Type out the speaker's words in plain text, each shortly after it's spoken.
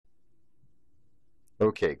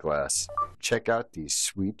Okay, Glass, check out these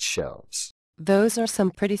sweet shelves. Those are some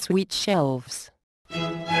pretty sweet shelves.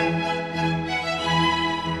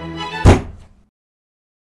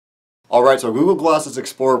 Alright, so Google Glass's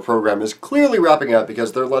Explorer program is clearly wrapping up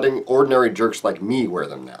because they're letting ordinary jerks like me wear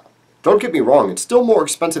them now. Don't get me wrong, it's still more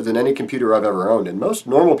expensive than any computer I've ever owned, and most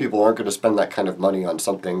normal people aren't going to spend that kind of money on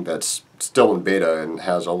something that's still in beta and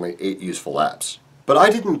has only 8 useful apps. But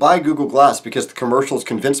I didn't buy Google Glass because the commercials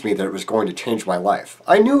convinced me that it was going to change my life.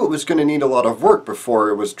 I knew it was going to need a lot of work before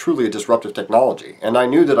it was truly a disruptive technology, and I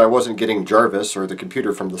knew that I wasn't getting Jarvis or the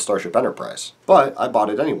computer from the Starship Enterprise. But I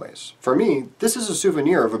bought it anyways. For me, this is a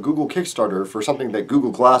souvenir of a Google Kickstarter for something that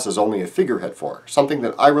Google Glass is only a figurehead for, something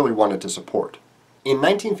that I really wanted to support. In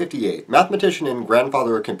 1958, mathematician and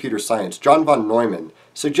grandfather of computer science John von Neumann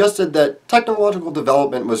suggested that technological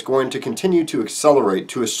development was going to continue to accelerate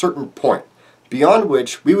to a certain point, beyond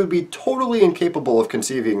which we would be totally incapable of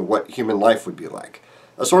conceiving what human life would be like,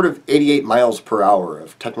 a sort of 88 miles per hour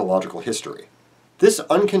of technological history. This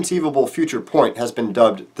unconceivable future point has been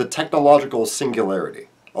dubbed the technological singularity.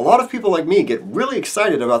 A lot of people like me get really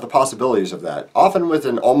excited about the possibilities of that, often with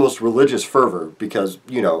an almost religious fervor because,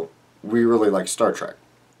 you know, we really like Star Trek.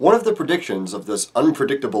 One of the predictions of this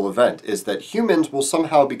unpredictable event is that humans will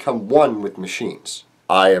somehow become one with machines.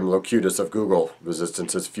 I am Locutus of Google.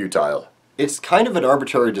 Resistance is futile. It's kind of an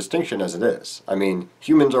arbitrary distinction as it is. I mean,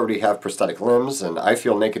 humans already have prosthetic limbs, and I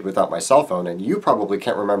feel naked without my cell phone, and you probably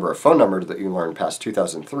can't remember a phone number that you learned past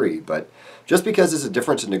 2003, but just because there's a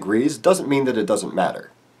difference in degrees doesn't mean that it doesn't matter.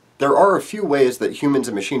 There are a few ways that humans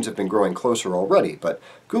and machines have been growing closer already, but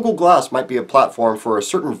Google Glass might be a platform for a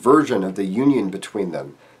certain version of the union between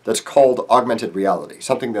them that's called augmented reality,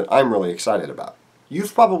 something that I'm really excited about.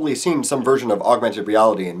 You've probably seen some version of augmented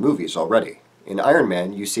reality in movies already. In Iron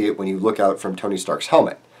Man, you see it when you look out from Tony Stark's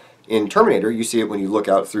helmet. In Terminator, you see it when you look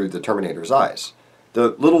out through the Terminator's eyes. The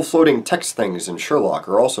little floating text things in Sherlock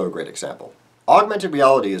are also a great example. Augmented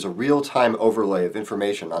reality is a real-time overlay of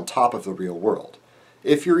information on top of the real world.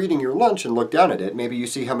 If you're eating your lunch and look down at it, maybe you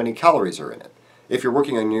see how many calories are in it. If you're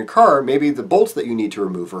working on your car, maybe the bolts that you need to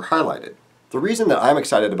remove are highlighted. The reason that I'm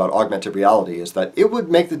excited about augmented reality is that it would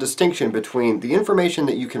make the distinction between the information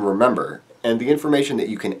that you can remember and the information that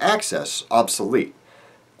you can access obsolete.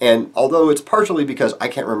 And although it's partially because I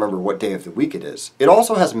can't remember what day of the week it is, it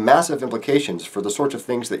also has massive implications for the sorts of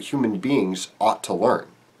things that human beings ought to learn.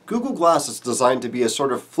 Google Glass is designed to be a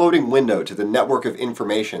sort of floating window to the network of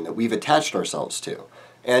information that we've attached ourselves to.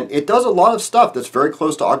 And it does a lot of stuff that's very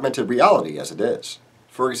close to augmented reality as it is.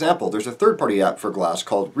 For example, there's a third-party app for Glass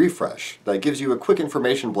called Refresh that gives you a quick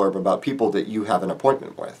information blurb about people that you have an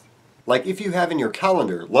appointment with. Like if you have in your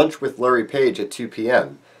calendar lunch with Larry Page at 2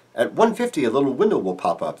 p.m., at 1:50 a little window will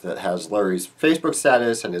pop up that has Larry's Facebook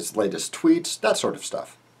status and his latest tweets, that sort of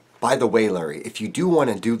stuff. By the way, Larry, if you do want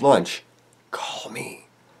to do lunch, call me.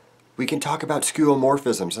 We can talk about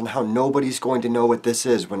skeuomorphisms and how nobody's going to know what this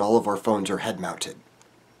is when all of our phones are head-mounted.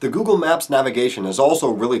 The Google Maps navigation is also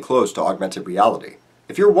really close to augmented reality.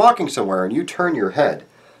 If you're walking somewhere and you turn your head,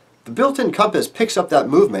 the built-in compass picks up that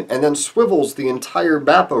movement and then swivels the entire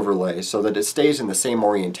map overlay so that it stays in the same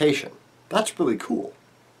orientation. That's really cool.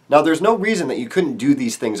 Now, there's no reason that you couldn't do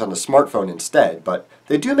these things on the smartphone instead, but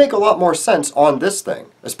they do make a lot more sense on this thing,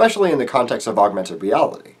 especially in the context of augmented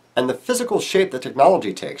reality. And the physical shape that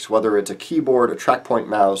technology takes, whether it's a keyboard, a trackpoint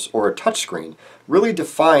mouse, or a touchscreen, really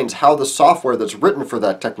defines how the software that's written for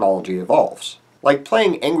that technology evolves. Like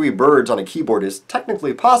playing Angry Birds on a keyboard is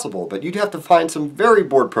technically possible, but you'd have to find some very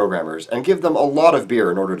bored programmers and give them a lot of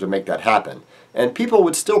beer in order to make that happen, and people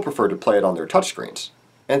would still prefer to play it on their touchscreens.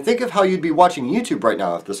 And think of how you'd be watching YouTube right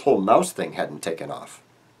now if this whole mouse thing hadn't taken off.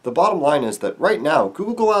 The bottom line is that right now,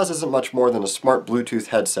 Google Glass isn't much more than a smart Bluetooth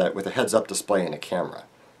headset with a heads-up display and a camera.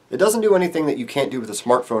 It doesn't do anything that you can't do with a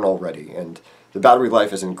smartphone already, and the battery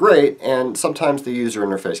life isn't great, and sometimes the user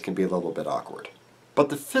interface can be a little bit awkward. But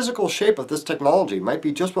the physical shape of this technology might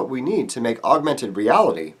be just what we need to make augmented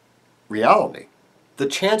reality, reality. The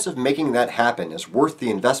chance of making that happen is worth the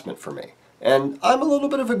investment for me. And I'm a little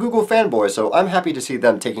bit of a Google fanboy, so I'm happy to see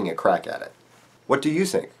them taking a crack at it. What do you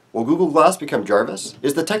think? Will Google Glass become Jarvis?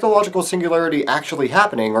 Is the technological singularity actually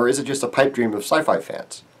happening, or is it just a pipe dream of sci-fi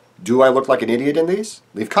fans? Do I look like an idiot in these?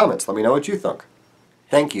 Leave comments, let me know what you think.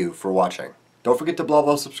 Thank you for watching. Don't forget to blah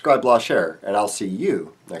blah subscribe blah share, and I'll see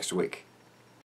you next week.